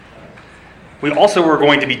We also were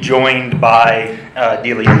going to be joined by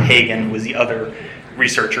Delia Hagen, who was the other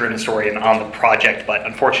researcher and historian on the project, but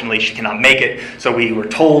unfortunately she cannot make it, so we were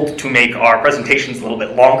told to make our presentations a little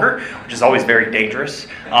bit longer, which is always very dangerous,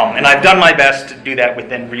 and I've done my best to do that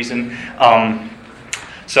within reason.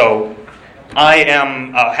 So I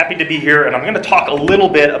am happy to be here, and I'm going to talk a little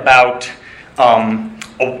bit about kind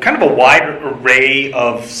of a wide array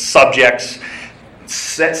of subjects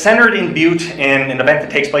centered in Butte in an event that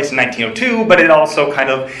takes place in 1902, but it also kind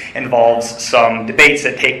of involves some debates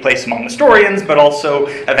that take place among historians, but also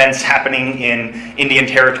events happening in Indian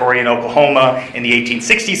Territory in Oklahoma in the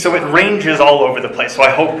 1860s, so it ranges all over the place. So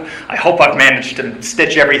I hope I've managed to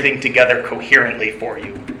stitch everything together coherently for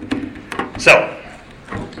you. So,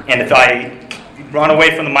 and if I run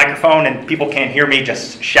away from the microphone and people can't hear me,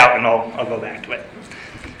 just shout and I'll go back to it.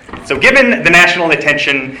 So given the national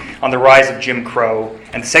attention on the rise of Jim Crow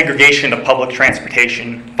and the segregation of public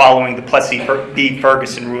transportation following the Plessy v.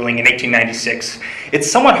 Ferguson ruling in 1896,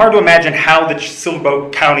 it's somewhat hard to imagine how the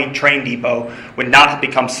Silverboat County train depot would not have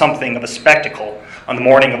become something of a spectacle on the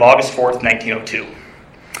morning of August 4th, 1902.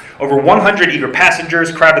 Over 100 eager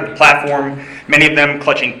passengers crowded the platform, many of them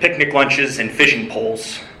clutching picnic lunches and fishing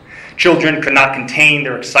poles. Children could not contain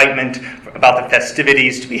their excitement about the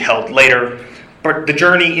festivities to be held later, but the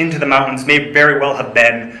journey into the mountains may very well have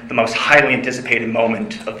been the most highly anticipated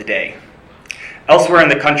moment of the day. Elsewhere in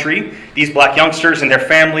the country, these black youngsters and their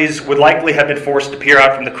families would likely have been forced to peer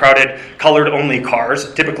out from the crowded colored-only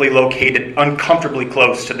cars, typically located uncomfortably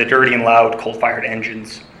close to the dirty and loud coal-fired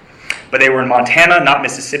engines. But they were in Montana, not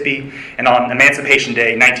Mississippi, and on Emancipation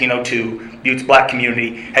Day, 1902, Butte's black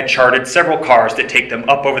community had chartered several cars that take them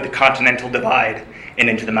up over the Continental Divide and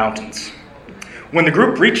into the mountains. When the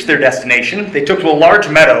group reached their destination, they took to a large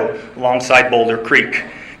meadow alongside Boulder Creek,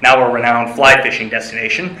 now a renowned fly fishing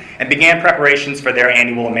destination, and began preparations for their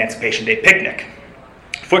annual Emancipation Day picnic.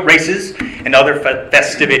 Foot races and other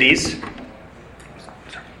festivities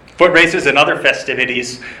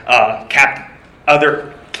capped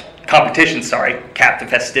the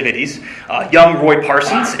festivities. Young Roy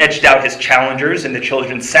Parsons edged out his challengers in the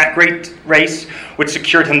children's sack race, which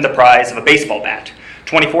secured him the prize of a baseball bat.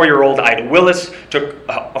 24-year-old Ida Willis took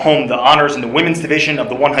home the honors in the women's division of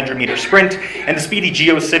the 100-meter sprint, and the speedy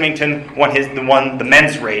Geo Symington won the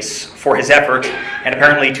men's race for his effort, and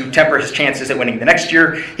apparently to temper his chances at winning the next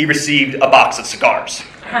year, he received a box of cigars.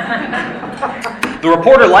 The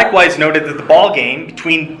reporter likewise noted that the ball game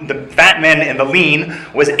between the fat men and the lean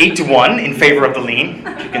was 8-1 in favor of the lean,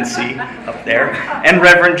 you can see up there, and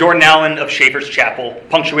Reverend Jordan Allen of Schaefer's Chapel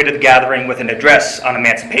punctuated the gathering with an address on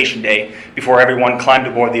Emancipation Day before everyone climbed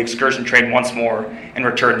aboard the excursion train once more and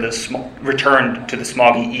returned to the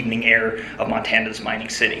smoggy evening air of Montana's mining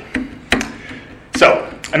city. So,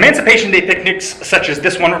 Emancipation Day picnics, such as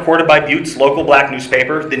this one reported by Butte's local black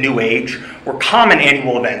newspaper, The New Age, were common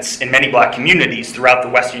annual events in many black communities throughout the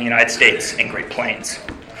western United States and Great Plains.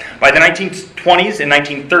 By the 1920s and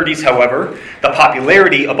 1930s, however, the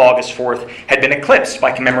popularity of August 4th had been eclipsed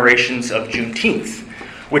by commemorations of Juneteenth,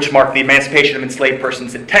 which marked the emancipation of enslaved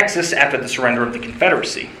persons in Texas after the surrender of the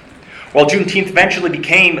Confederacy. While Juneteenth eventually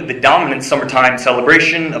became the dominant summertime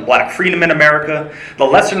celebration of black freedom in America, the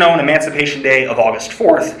lesser-known Emancipation Day of August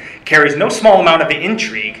 4th carries no small amount of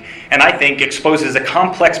intrigue and I think exposes a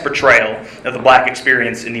complex portrayal of the black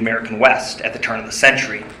experience in the American West at the turn of the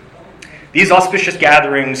century. These auspicious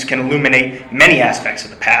gatherings can illuminate many aspects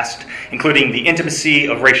of the past, including the intimacy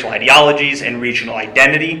of racial ideologies and regional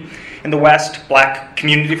identity in the West, black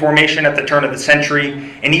community formation at the turn of the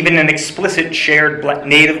century, and even an explicit shared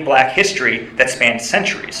native black history that spanned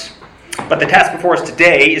centuries. But the task before us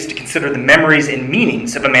today is to consider the memories and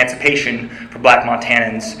meanings of emancipation for black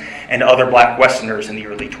Montanans and other black Westerners in the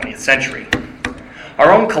early 20th century.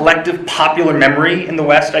 Our own collective popular memory in the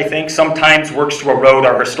West, I think, sometimes works to erode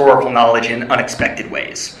our historical knowledge in unexpected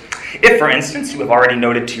ways. If, for instance, you have already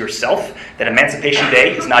noted to yourself that Emancipation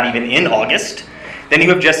Day is not even in August, then you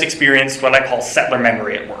have just experienced what I call settler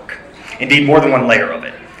memory at work. Indeed, more than one layer of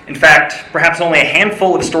it. In fact, perhaps only a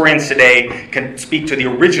handful of historians today can speak to the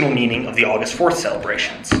original meaning of the August 4th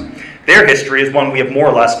celebrations. Their history is one we have more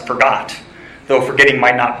or less forgot, though forgetting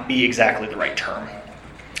might not be exactly the right term.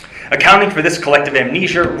 Accounting for this collective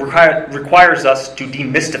amnesia requires us to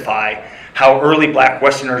demystify how early black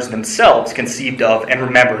Westerners themselves conceived of and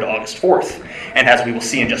remembered August 4th, and as we will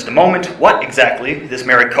see in just a moment, what exactly this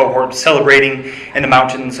merry cohort was celebrating in the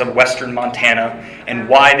mountains of western Montana, and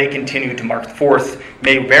why they continue to mark the 4th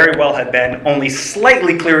may very well have been only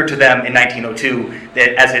slightly clearer to them in 1902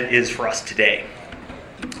 as it is for us today.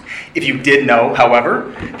 If you did know,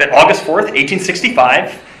 however, that August 4th,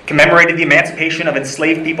 1865, commemorated the emancipation of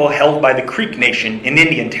enslaved people held by the Creek Nation in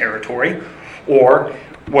Indian Territory, or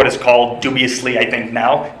what is called, dubiously I think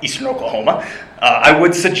now, Eastern Oklahoma, I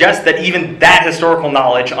would suggest that even that historical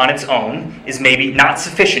knowledge on its own is maybe not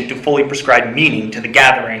sufficient to fully prescribe meaning to the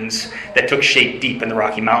gatherings that took shape deep in the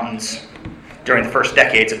Rocky Mountains during the first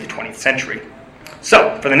decades of the 20th century.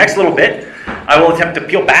 So, for the next little bit, I will attempt to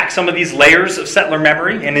peel back some of these layers of settler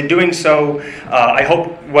memory, and in doing so, I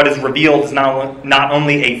hope what is revealed is not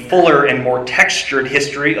only a fuller and more textured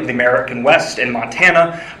history of the American West and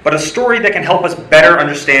Montana, but a story that can help us better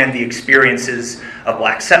understand the experiences of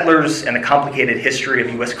black settlers and the complicated history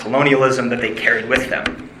of U.S. colonialism that they carried with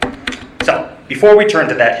them. So, before we turn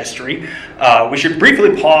to that history, we should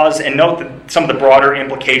briefly pause and note some of the broader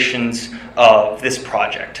implications of this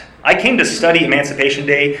project. I came to study Emancipation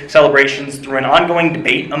Day celebrations through an ongoing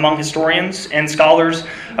debate among historians and scholars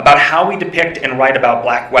about how we depict and write about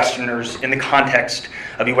black Westerners in the context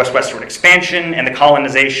of U.S. westward expansion and the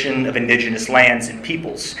colonization of indigenous lands and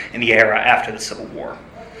peoples in the era after the Civil War.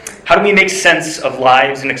 How do we make sense of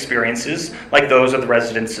lives and experiences like those of the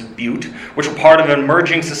residents of Butte, which were part of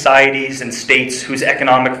emerging societies and states whose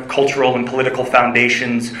economic, cultural, and political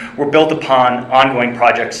foundations were built upon ongoing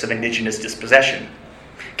projects of indigenous dispossession?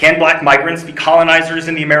 Can black migrants be colonizers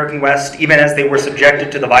in the American West, even as they were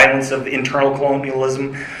subjected to the violence of internal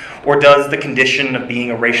colonialism? Or does the condition of being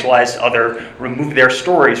a racialized other remove their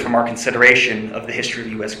stories from our consideration of the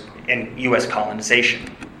history of U.S. colonization?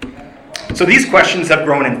 So these questions have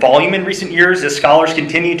grown in volume in recent years as scholars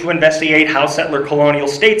continue to investigate how settler colonial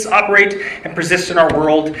states operate and persist in our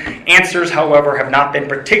world. Answers, however, have not been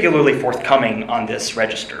particularly forthcoming on this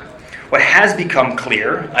register. What has become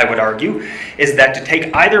clear, I would argue, is that to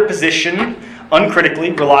take either position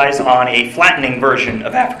uncritically relies on a flattening version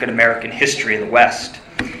of African American history in the West.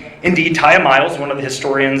 Indeed, Taya Miles, one of the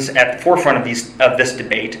historians at the forefront of this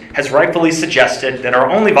debate, has rightfully suggested that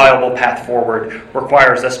our only viable path forward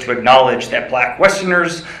requires us to acknowledge that black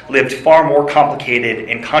Westerners lived far more complicated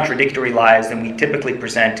and contradictory lives than we typically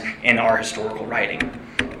present in our historical writing.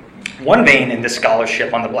 One vein in this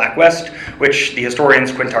scholarship on the Black West, which the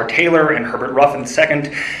historians Quintar Taylor and Herbert Ruffin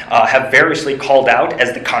II have variously called out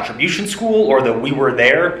as the contribution school or the we were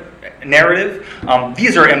there narrative,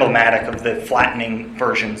 these are emblematic of the flattening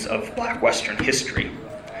versions of black Western history.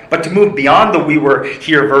 But to move beyond the we were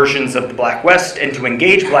here versions of the Black West and to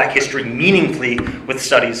engage black history meaningfully with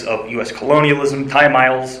studies of U.S. colonialism, Taya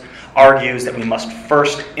Miles argues that we must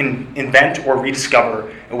first invent or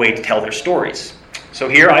rediscover a way to tell their stories. So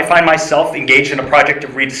here I find myself engaged in a project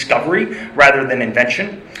of rediscovery rather than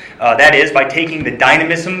invention. That is, by taking the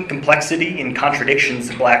dynamism, complexity, and contradictions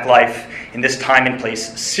of black life in this time and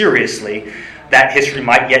place seriously, that history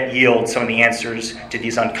might yet yield some of the answers to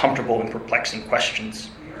these uncomfortable and perplexing questions.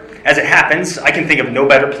 As it happens, I can think of no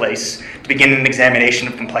better place to begin an examination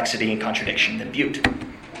of complexity and contradiction than Butte.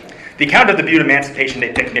 The account of the Butte Emancipation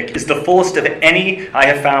Day picnic is the fullest of any I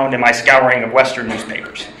have found in my scouring of Western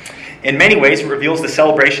newspapers. In many ways, it reveals the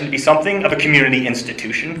celebration to be something of a community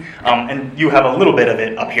institution, and you have a little bit of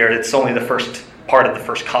it up here. It's only the first part of the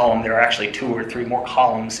first column. There are actually 2 or 3 more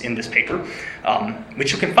columns in this paper,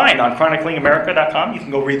 which you can find on chroniclingamerica.com. You can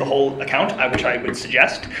go read the whole account, which I would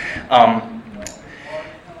suggest. I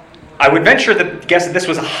would venture to guess that this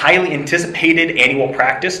was a highly anticipated annual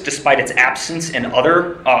practice, despite its absence in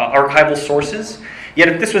other archival sources. Yet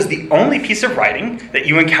if this was the only piece of writing that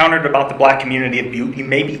you encountered about the black community of Butte, you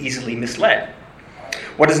may be easily misled.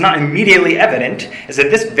 What is not immediately evident is that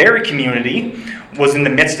this very community was in the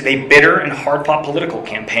midst of a bitter and hard-fought political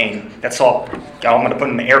campaign that saw, I'm going to put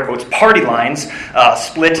in the air quotes, party lines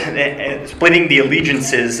splitting the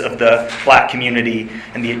allegiances of the black community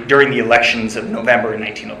during the elections of November in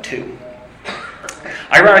 1902.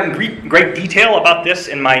 I write in great detail about this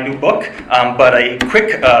in my new book, but a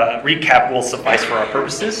quick recap will suffice for our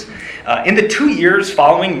purposes. In the 2 years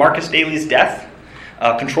following Marcus Daly's death,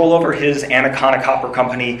 control over his Anaconda Copper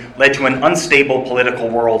Company led to an unstable political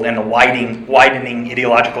world and a widening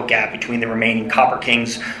ideological gap between the remaining copper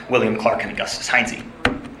kings, William Clark and Augustus Heinze.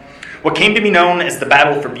 What came to be known as the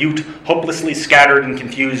Battle for Butte hopelessly scattered and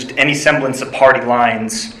confused any semblance of party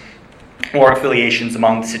lines or affiliations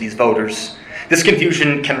among the city's voters. This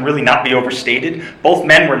confusion can really not be overstated. Both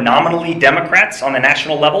men were nominally Democrats on the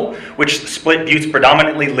national level, which split Butte's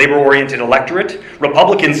predominantly labor-oriented electorate.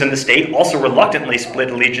 Republicans in the state also reluctantly split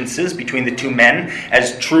allegiances between the 2 men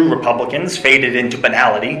as true Republicans faded into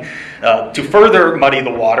banality. To further muddy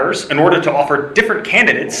the waters, in order to offer different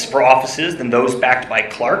candidates for offices than those backed by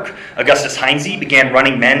Clark, Augustus Heinze began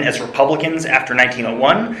running men as Republicans after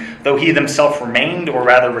 1901, though he himself remained, or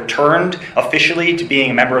rather returned, officially to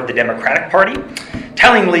being a member of the Democratic Party.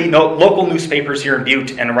 Tellingly, local newspapers here in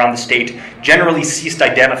Butte and around the state generally ceased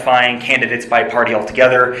identifying candidates by party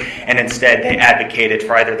altogether, and instead they advocated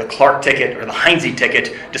for either the Clark ticket or the Heinze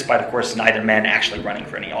ticket, despite, of course, neither man actually running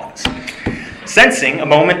for any office. Sensing a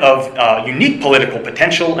moment of unique political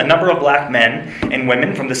potential, a number of black men and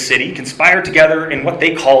women from the city conspired together in what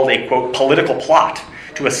they called a, quote, political plot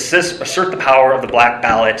to assert the power of the black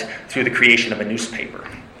ballot through the creation of a newspaper.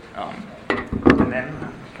 And then...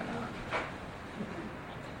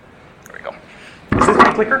 Is this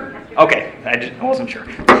my clicker? Okay, I wasn't sure.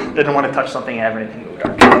 Didn't want to touch something and have anything go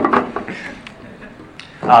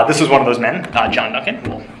dark. This was one of those men, John Duncan.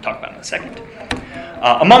 We'll talk about him in a second.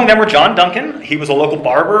 Among them were John Duncan. He was a local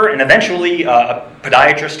barber and eventually a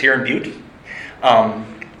podiatrist here in Butte.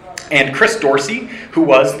 And Chris Dorsey, who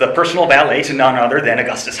was the personal valet to none other than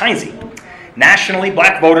Augustus Heinze. Nationally,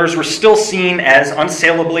 black voters were still seen as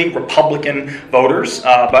unassailably Republican voters,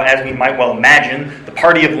 but as we might well imagine, the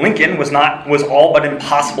party of Lincoln was all but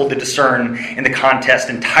impossible to discern in the contest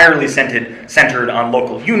entirely centered on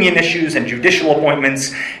local union issues and judicial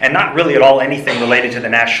appointments, and not really at all anything related to the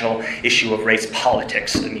national issue of race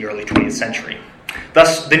politics in the early 20th century.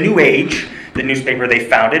 Thus, the New Age, the newspaper they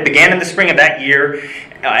founded, began in the spring of that year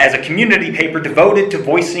as a community paper devoted to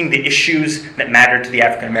voicing the issues that mattered to the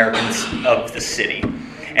African Americans of the city,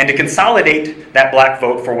 and to consolidate that black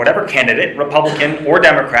vote for whatever candidate, Republican or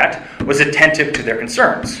Democrat, was attentive to their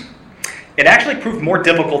concerns. It actually proved more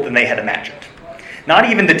difficult than they had imagined. Not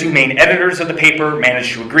even the two main editors of the paper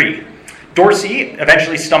managed to agree. Dorsey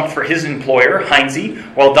eventually stumped for his employer, Heinze,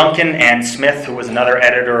 while Duncan and Smith, who was another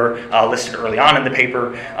editor listed early on in the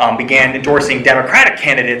paper, began endorsing Democratic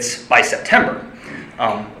candidates by September.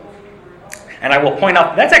 And I will point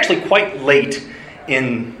out that's actually quite late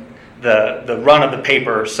in the run of the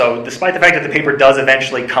paper. So despite the fact that the paper does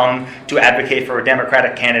eventually come to advocate for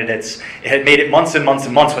Democratic candidates, it had made it months and months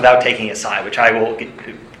and months without taking a side, which I will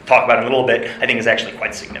talk about in a little bit, I think is actually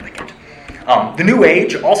quite significant. The New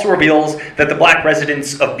Age also reveals that the black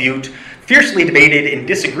residents of Butte fiercely debated and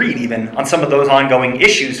disagreed even on some of those ongoing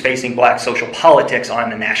issues facing black social politics on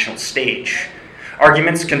the national stage.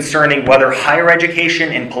 Arguments concerning whether higher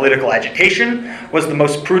education and political agitation was the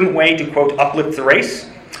most prudent way to, quote, uplift the race,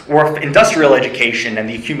 or if industrial education and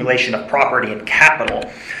the accumulation of property and capital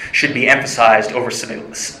should be emphasized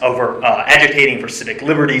over agitating for civic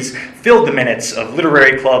liberties, filled the minutes of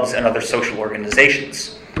literary clubs and other social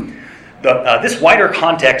organizations. This wider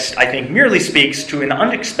context, I think, merely speaks to an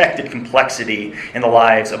unexpected complexity in the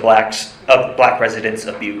lives of black residents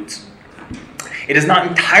of Butte. It is not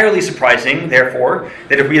entirely surprising, therefore,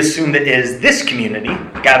 that if we assume that it is this community,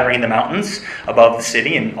 gathering in the mountains above the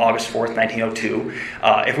city in August 4th, 1902,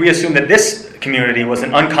 if we assume that this community was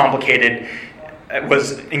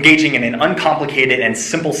engaging in an uncomplicated and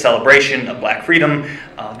simple celebration of black freedom,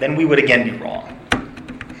 then we would again be wrong.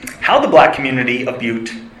 How the black community of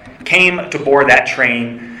Butte came to board that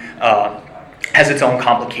train has its own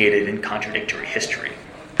complicated and contradictory history.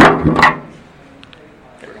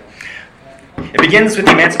 It begins with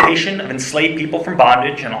the emancipation of enslaved people from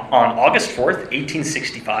bondage on August 4th,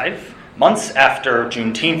 1865, months after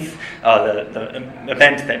Juneteenth, the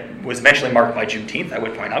event that was eventually marked by Juneteenth, I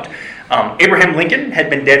would point out. Abraham Lincoln had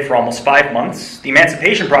been dead for almost 5 months. The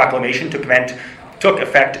Emancipation Proclamation took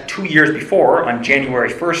effect 2 years before, on January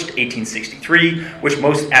 1st, 1863, which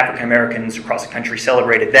most African Americans across the country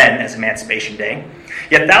celebrated then as Emancipation Day.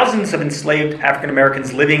 Yet thousands of enslaved African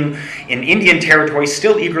Americans living in Indian Territory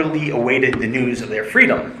still eagerly awaited the news of their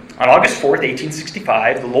freedom. On August 4th,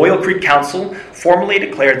 1865, the Loyal Creek Council formally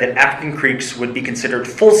declared that African Creeks would be considered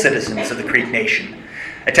full citizens of the Creek Nation.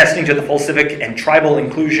 Attesting to the full civic and tribal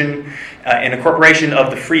inclusion and incorporation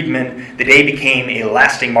of the freedmen, the day became a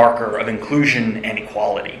lasting marker of inclusion and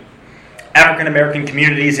equality. African American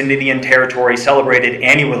communities in Indian Territory celebrated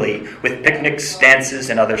annually with picnics, dances,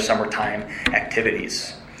 and other summertime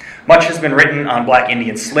activities. Much has been written on black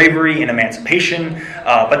Indian slavery and emancipation,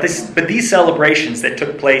 but these celebrations that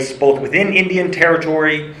took place both within Indian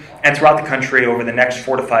Territory and throughout the country over the next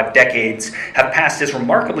 4 to 5 decades have passed as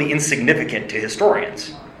remarkably insignificant to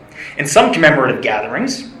historians. In some commemorative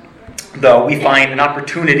gatherings, though, we find an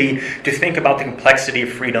opportunity to think about the complexity of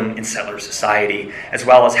freedom in settler society, as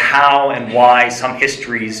well as how and why some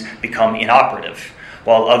histories become inoperative,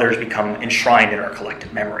 while others become enshrined in our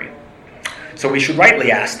collective memory. So we should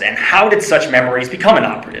rightly ask then, how did such memories become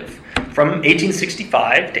inoperative? From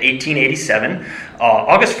 1865 to 1887,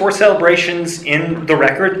 August 4 celebrations in the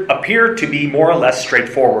record appear to be more or less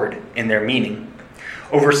straightforward in their meaning.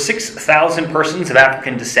 Over 6,000 persons of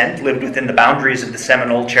African descent lived within the boundaries of the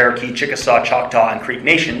Seminole, Cherokee, Chickasaw, Choctaw, and Creek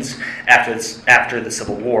nations after the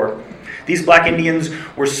Civil War. These black Indians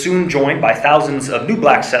were soon joined by thousands of new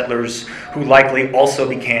black settlers who likely also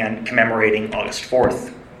began commemorating August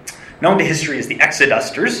 4th. Known to history as the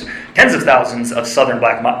Exodusters, tens of thousands of Southern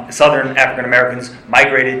African Americans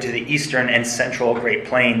migrated to the eastern and central Great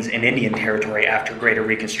Plains and Indian Territory after Greater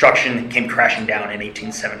Reconstruction came crashing down in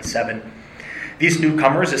 1877. These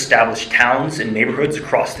newcomers established towns and neighborhoods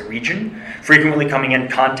across the region, frequently coming in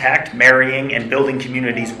contact, marrying, and building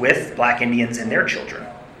communities with black Indians and their children.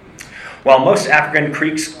 While most African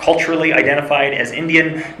Creeks culturally identified as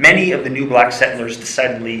Indian, many of the new black settlers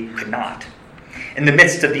decidedly could not. In the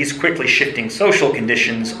midst of these quickly shifting social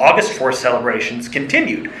conditions, August 4th celebrations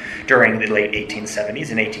continued during the late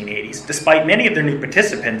 1870s and 1880s, despite many of their new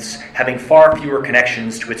participants having far fewer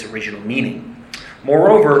connections to its original meaning.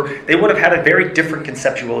 Moreover, they would have had a very different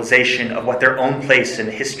conceptualization of what their own place in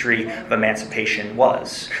the history of emancipation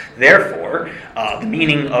was. Therefore, the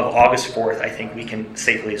meaning of August 4th, I think we can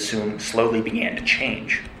safely assume, slowly began to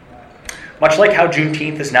change. Much like how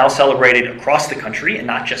Juneteenth is now celebrated across the country, and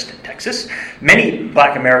not just in Texas, many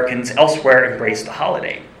black Americans elsewhere embrace the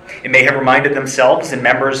holiday. It may have reminded themselves and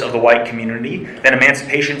members of the white community that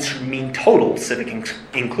emancipation should mean total civic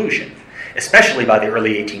inclusion. Especially by the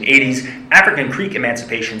early 1880s, African Creek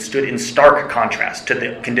emancipation stood in stark contrast to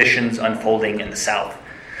the conditions unfolding in the South.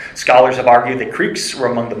 Scholars have argued that Creeks were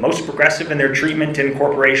among the most progressive in their treatment and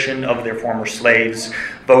incorporation of their former slaves.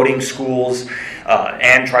 Voting, schools,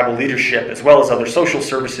 and tribal leadership, as well as other social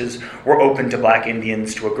services, were open to black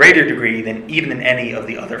Indians to a greater degree than even in any of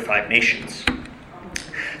the other 5 nations.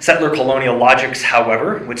 Settler colonial logics,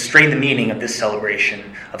 however, would strain the meaning of this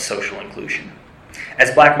celebration of social inclusion.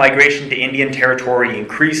 As black migration to Indian territory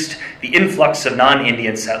increased, the influx of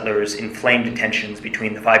non-Indian settlers inflamed tensions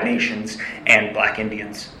between the 5 nations and black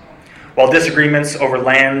Indians. While disagreements over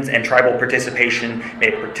land and tribal participation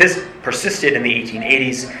may have persisted in the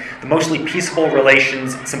 1880s, the mostly peaceful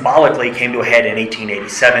relations symbolically came to a head in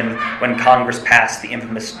 1887 when Congress passed the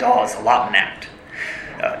infamous Dawes Allotment Act.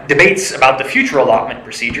 Debates about the future allotment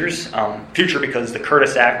procedures, future because the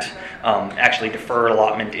Curtis Act actually deferred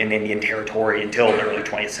allotment in Indian territory until the early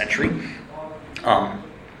 20th century.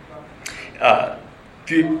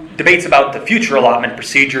 Debates about the future allotment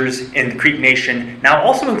procedures in the Creek Nation now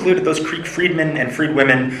also included those Creek freedmen and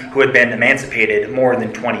freedwomen who had been emancipated more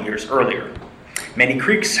than 20 years earlier. Many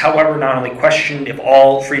Creeks, however, not only questioned if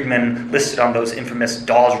all freedmen listed on those infamous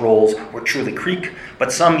Dawes rolls were truly Creek,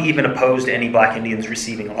 but some even opposed any black Indians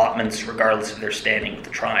receiving allotments regardless of their standing with the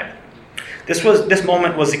tribe. This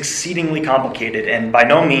moment was exceedingly complicated, and by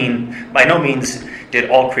no means did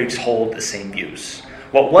all Creeks hold the same views.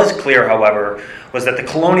 What was clear, however, was that the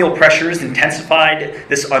colonial pressures intensified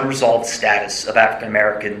this unresolved status of African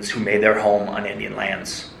Americans who made their home on Indian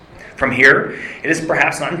lands. From here, it is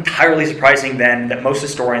perhaps not entirely surprising then that most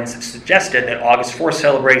historians have suggested that August 4th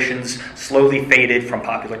celebrations slowly faded from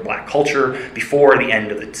popular black culture before the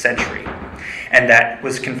end of the century, and that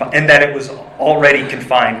it was already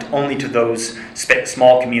confined only to those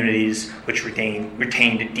small communities which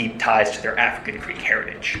retained deep ties to their African Creek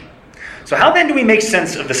heritage. So how then do we make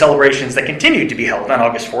sense of the celebrations that continued to be held on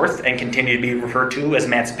August 4th and continue to be referred to as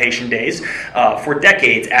Emancipation Days for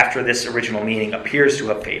decades after this original meaning appears to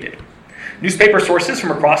have faded? Newspaper sources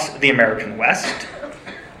from across the American West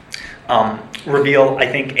reveal, I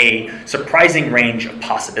think, a surprising range of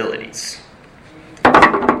possibilities.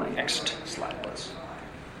 Next slide, please.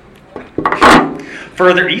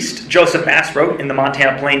 Further east, Joseph Bass wrote in the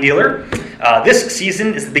Montana Plain Dealer, this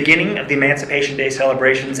season is the beginning of the Emancipation Day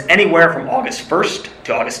celebrations anywhere from August 1st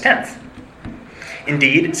to August 10th.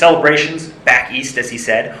 Indeed, celebrations back east, as he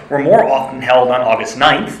said, were more often held on August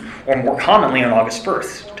 9th or more commonly on August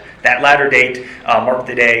 1st. That latter date marked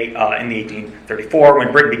the day in the 1834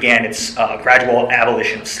 when Britain began its gradual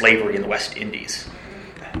abolition of slavery in the West Indies.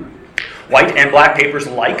 White and black papers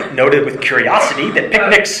alike noted with curiosity that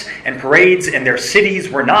picnics and parades in their cities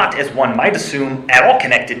were not, as one might assume, at all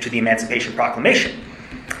connected to the Emancipation Proclamation.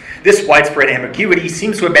 This widespread ambiguity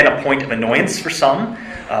seems to have been a point of annoyance for some.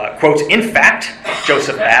 Quote, in fact,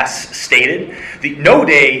 Joseph Bass stated, no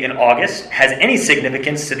day in August has any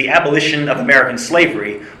significance to the abolition of American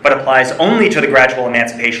slavery, but applies only to the gradual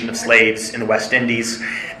emancipation of slaves in the West Indies.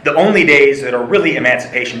 The only days that are really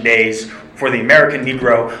emancipation days for the American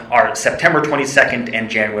Negro are September 22nd and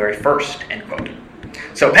January 1st, end quote.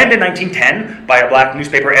 So penned in 1910 by a black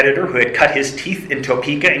newspaper editor who had cut his teeth in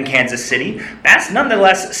Topeka in Kansas City, Bass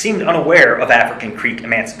nonetheless seemed unaware of African Creek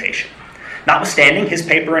emancipation. Notwithstanding, his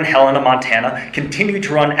paper in Helena, Montana, continued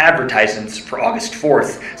to run advertisements for August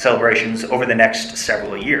 4th celebrations over the next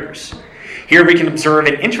several years. Here we can observe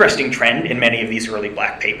an interesting trend in many of these early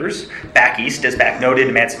black papers. Back east, as Back noted,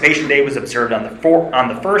 Emancipation Day was observed on the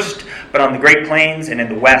 1st, but on the Great Plains and in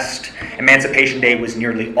the West, Emancipation Day was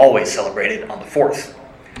nearly always celebrated on the 4th.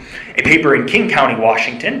 A paper in King County,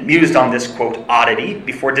 Washington, mused on this, quote, oddity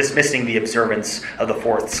before dismissing the observance of the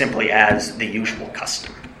 4th simply as the usual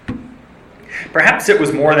custom. Perhaps it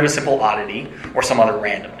was more than a simple oddity or some other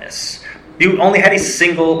randomness. Butte only had a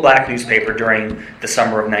single black newspaper during the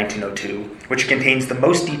summer of 1902, which contains the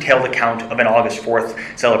most detailed account of an August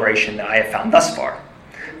 4th celebration that I have found thus far.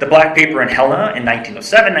 The black paper in Helena in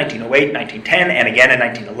 1907, 1908, 1910, and again in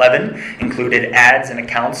 1911 included ads and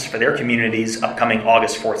accounts for their community's upcoming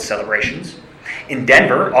August 4th celebrations. In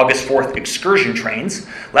Denver, August 4th excursion trains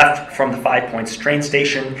left from the Five Points train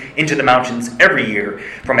station into the mountains every year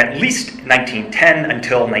from at least 1910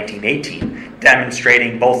 until 1918,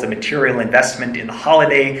 demonstrating both the material investment in the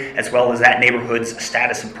holiday as well as that neighborhood's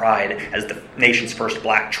status and pride as the nation's first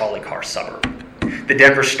black trolley car suburb. The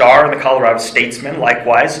Denver Star and the Colorado Statesman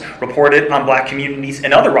likewise reported on black communities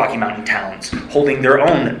in other Rocky Mountain towns holding their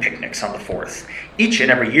own picnics on the 4th. Each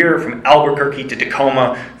and every year, from Albuquerque to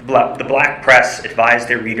Tacoma, the black press advised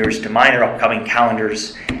their readers to mind their upcoming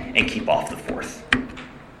calendars and keep off the 4th.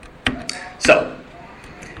 So,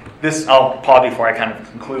 I'll pause before I kind of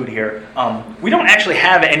conclude here. We don't actually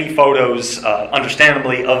have any photos,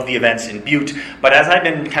 understandably, of the events in Butte, but as I've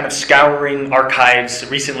been kind of scouring archives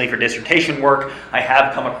recently for dissertation work, I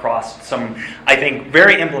have come across some, I think,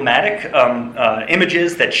 very emblematic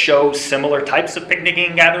images that show similar types of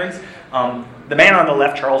picnicking gatherings. The man on the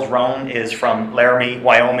left, Charles Roan, is from Laramie,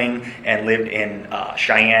 Wyoming, and lived in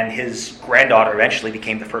Cheyenne. His granddaughter eventually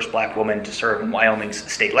became the first black woman to serve in Wyoming's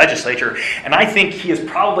state legislature, and I think he is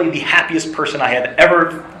probably the happiest person I have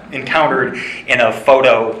ever encountered in a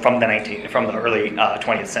photo from the early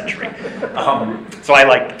 20th century. So I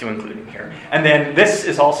like to include him here. And then this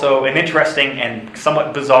is also an interesting and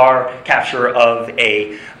somewhat bizarre capture of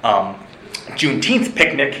a Juneteenth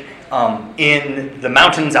picnic in the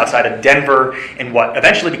mountains outside of Denver in what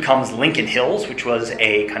eventually becomes Lincoln Hills, which was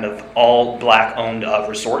a kind of all-black owned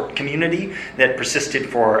resort community that persisted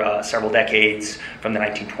for several decades from the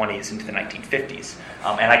 1920s into the 1950s.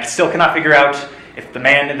 And I still cannot figure out if the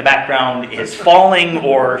man in the background is falling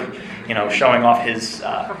or, showing off his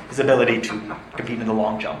ability to compete in the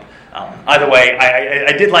long jump. Either way,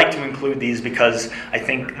 I did like to include these because I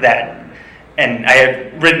think that, and I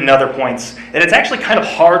had written other points, that it's actually kind of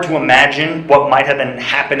hard to imagine what might have been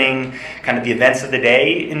happening, kind of the events of the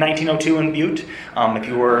day in 1902 in Butte. If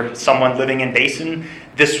you were someone living in Basin,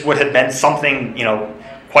 this would have been something,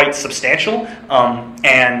 quite substantial.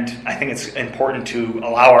 And I think it's important to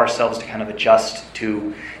allow ourselves to kind of adjust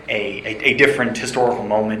to a different historical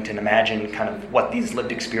moment and imagine kind of what these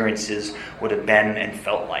lived experiences would have been and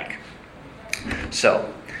felt like.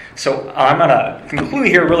 So I'm going to conclude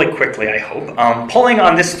here really quickly, I hope. Pulling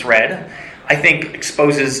on this thread, I think,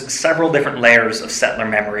 exposes several different layers of settler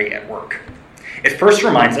memory at work. It first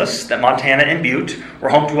reminds us that Montana and Butte were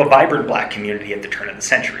home to a vibrant black community at the turn of the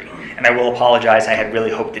century. And I will apologize, I had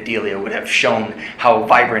really hoped that Delia would have shown how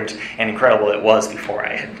vibrant and incredible it was before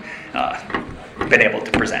I had been able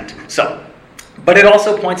to present. But it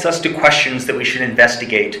also points us to questions that we should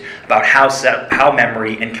investigate about how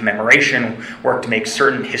memory and commemoration work to make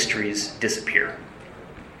certain histories disappear.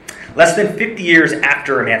 Less than 50 years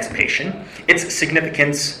after emancipation, its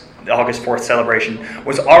significance, the August 4th celebration,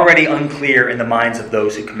 was already unclear in the minds of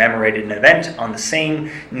those who commemorated an event on the same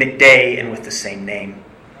day and with the same name.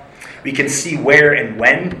 We can see where and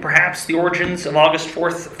when, perhaps, the origins of August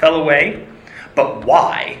 4th fell away, but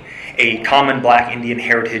why a common black Indian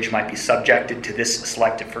heritage might be subjected to this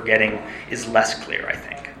selective forgetting is less clear, I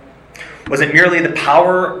think. Was it merely the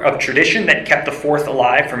power of tradition that kept the 4th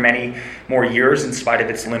alive for many more years in spite of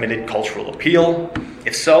its limited cultural appeal?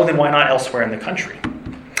 If so, then why not elsewhere in the country?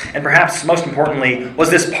 And perhaps most importantly, was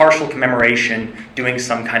this partial commemoration doing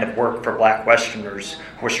some kind of work for black Westerners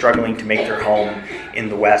who were struggling to make their home in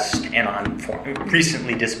the West and on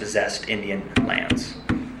recently dispossessed Indian lands?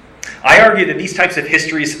 I argue that these types of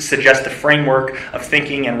histories suggest the framework of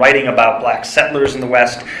thinking and writing about black settlers in the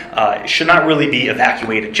West should not really be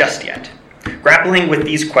evacuated just yet. Grappling with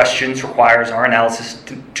these questions requires our analysis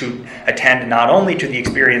to attend not only to the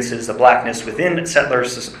experiences of blackness within settler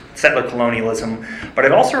colonialism, but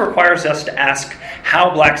it also requires us to ask how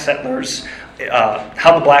the black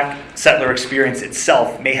settler experience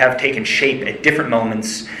itself may have taken shape at different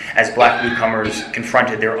moments as black newcomers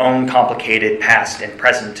confronted their own complicated past and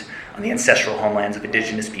present on the ancestral homelands of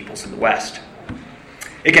indigenous peoples in the West.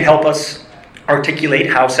 It can help us articulate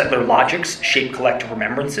how settler logics shape collective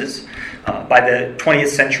remembrances. By the 20th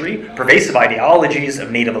century, pervasive ideologies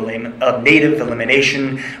of native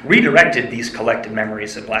elimination redirected these collective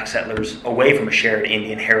memories of black settlers away from a shared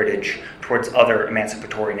Indian heritage towards other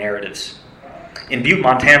emancipatory narratives. In Butte,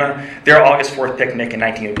 Montana, their August 4th picnic in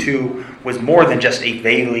 1902 was more than just a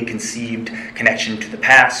vaguely conceived connection to the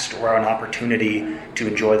past or an opportunity to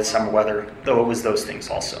enjoy the summer weather, though it was those things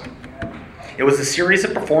also. It was a series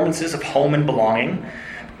of performances of home and belonging.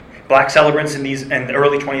 Black celebrants in the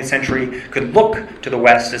early 20th century could look to the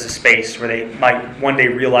West as a space where they might one day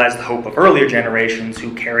realize the hope of earlier generations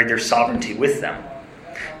who carried their sovereignty with them.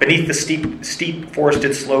 Beneath the steep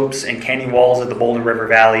forested slopes and canyon walls of the Boulder River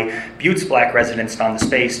Valley, Butte's black residents found the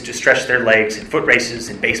space to stretch their legs in foot races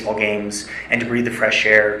and baseball games and to breathe the fresh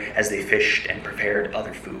air as they fished and prepared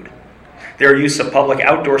other food. Their use of public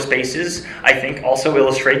outdoor spaces, I think, also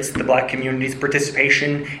illustrates the black community's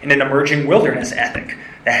participation in an emerging wilderness ethic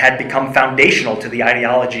that had become foundational to the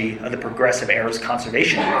ideology of the Progressive Era's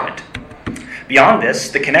conservation movement. Beyond this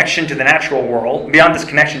connection to the natural world,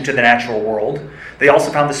 they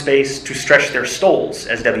also found the space to stretch their stoles,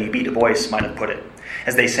 as W.B. Du Bois might have put it,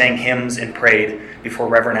 as they sang hymns and prayed before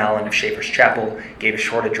Reverend Allen of Schaefer's Chapel gave a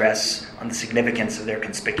short address on the significance of their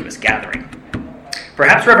conspicuous gathering.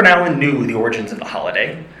 Perhaps Reverend Allen knew the origins of the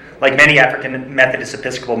holiday. Like many African Methodist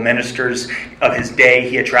Episcopal ministers of his day,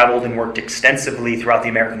 he had traveled and worked extensively throughout the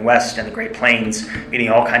American West and the Great Plains, meeting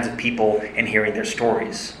all kinds of people and hearing their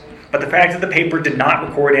stories. But the fact that the paper did not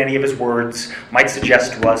record any of his words might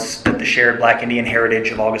suggest to us that the shared Black Indian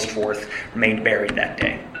heritage of August 4th remained buried that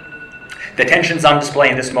day. The tensions on display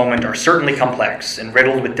in this moment are certainly complex and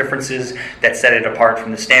riddled with differences that set it apart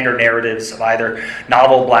from the standard narratives of either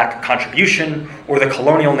novel black contribution or the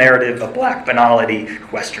colonial narrative of black banality to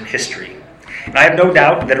Western history. And I have no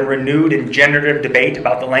doubt that a renewed and generative debate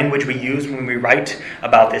about the language we use when we write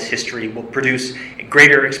about this history will produce a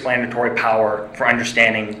greater explanatory power for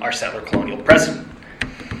understanding our settler colonial present.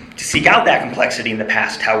 To seek out that complexity in the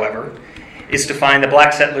past, however, is to find that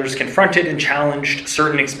black settlers confronted and challenged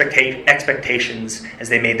certain expectations as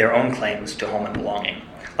they made their own claims to home and belonging.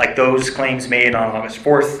 Like those claims made on August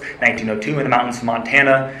 4th, 1902 in the mountains of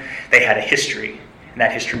Montana, they had a history, and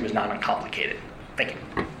that history was not uncomplicated. Thank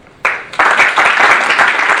you.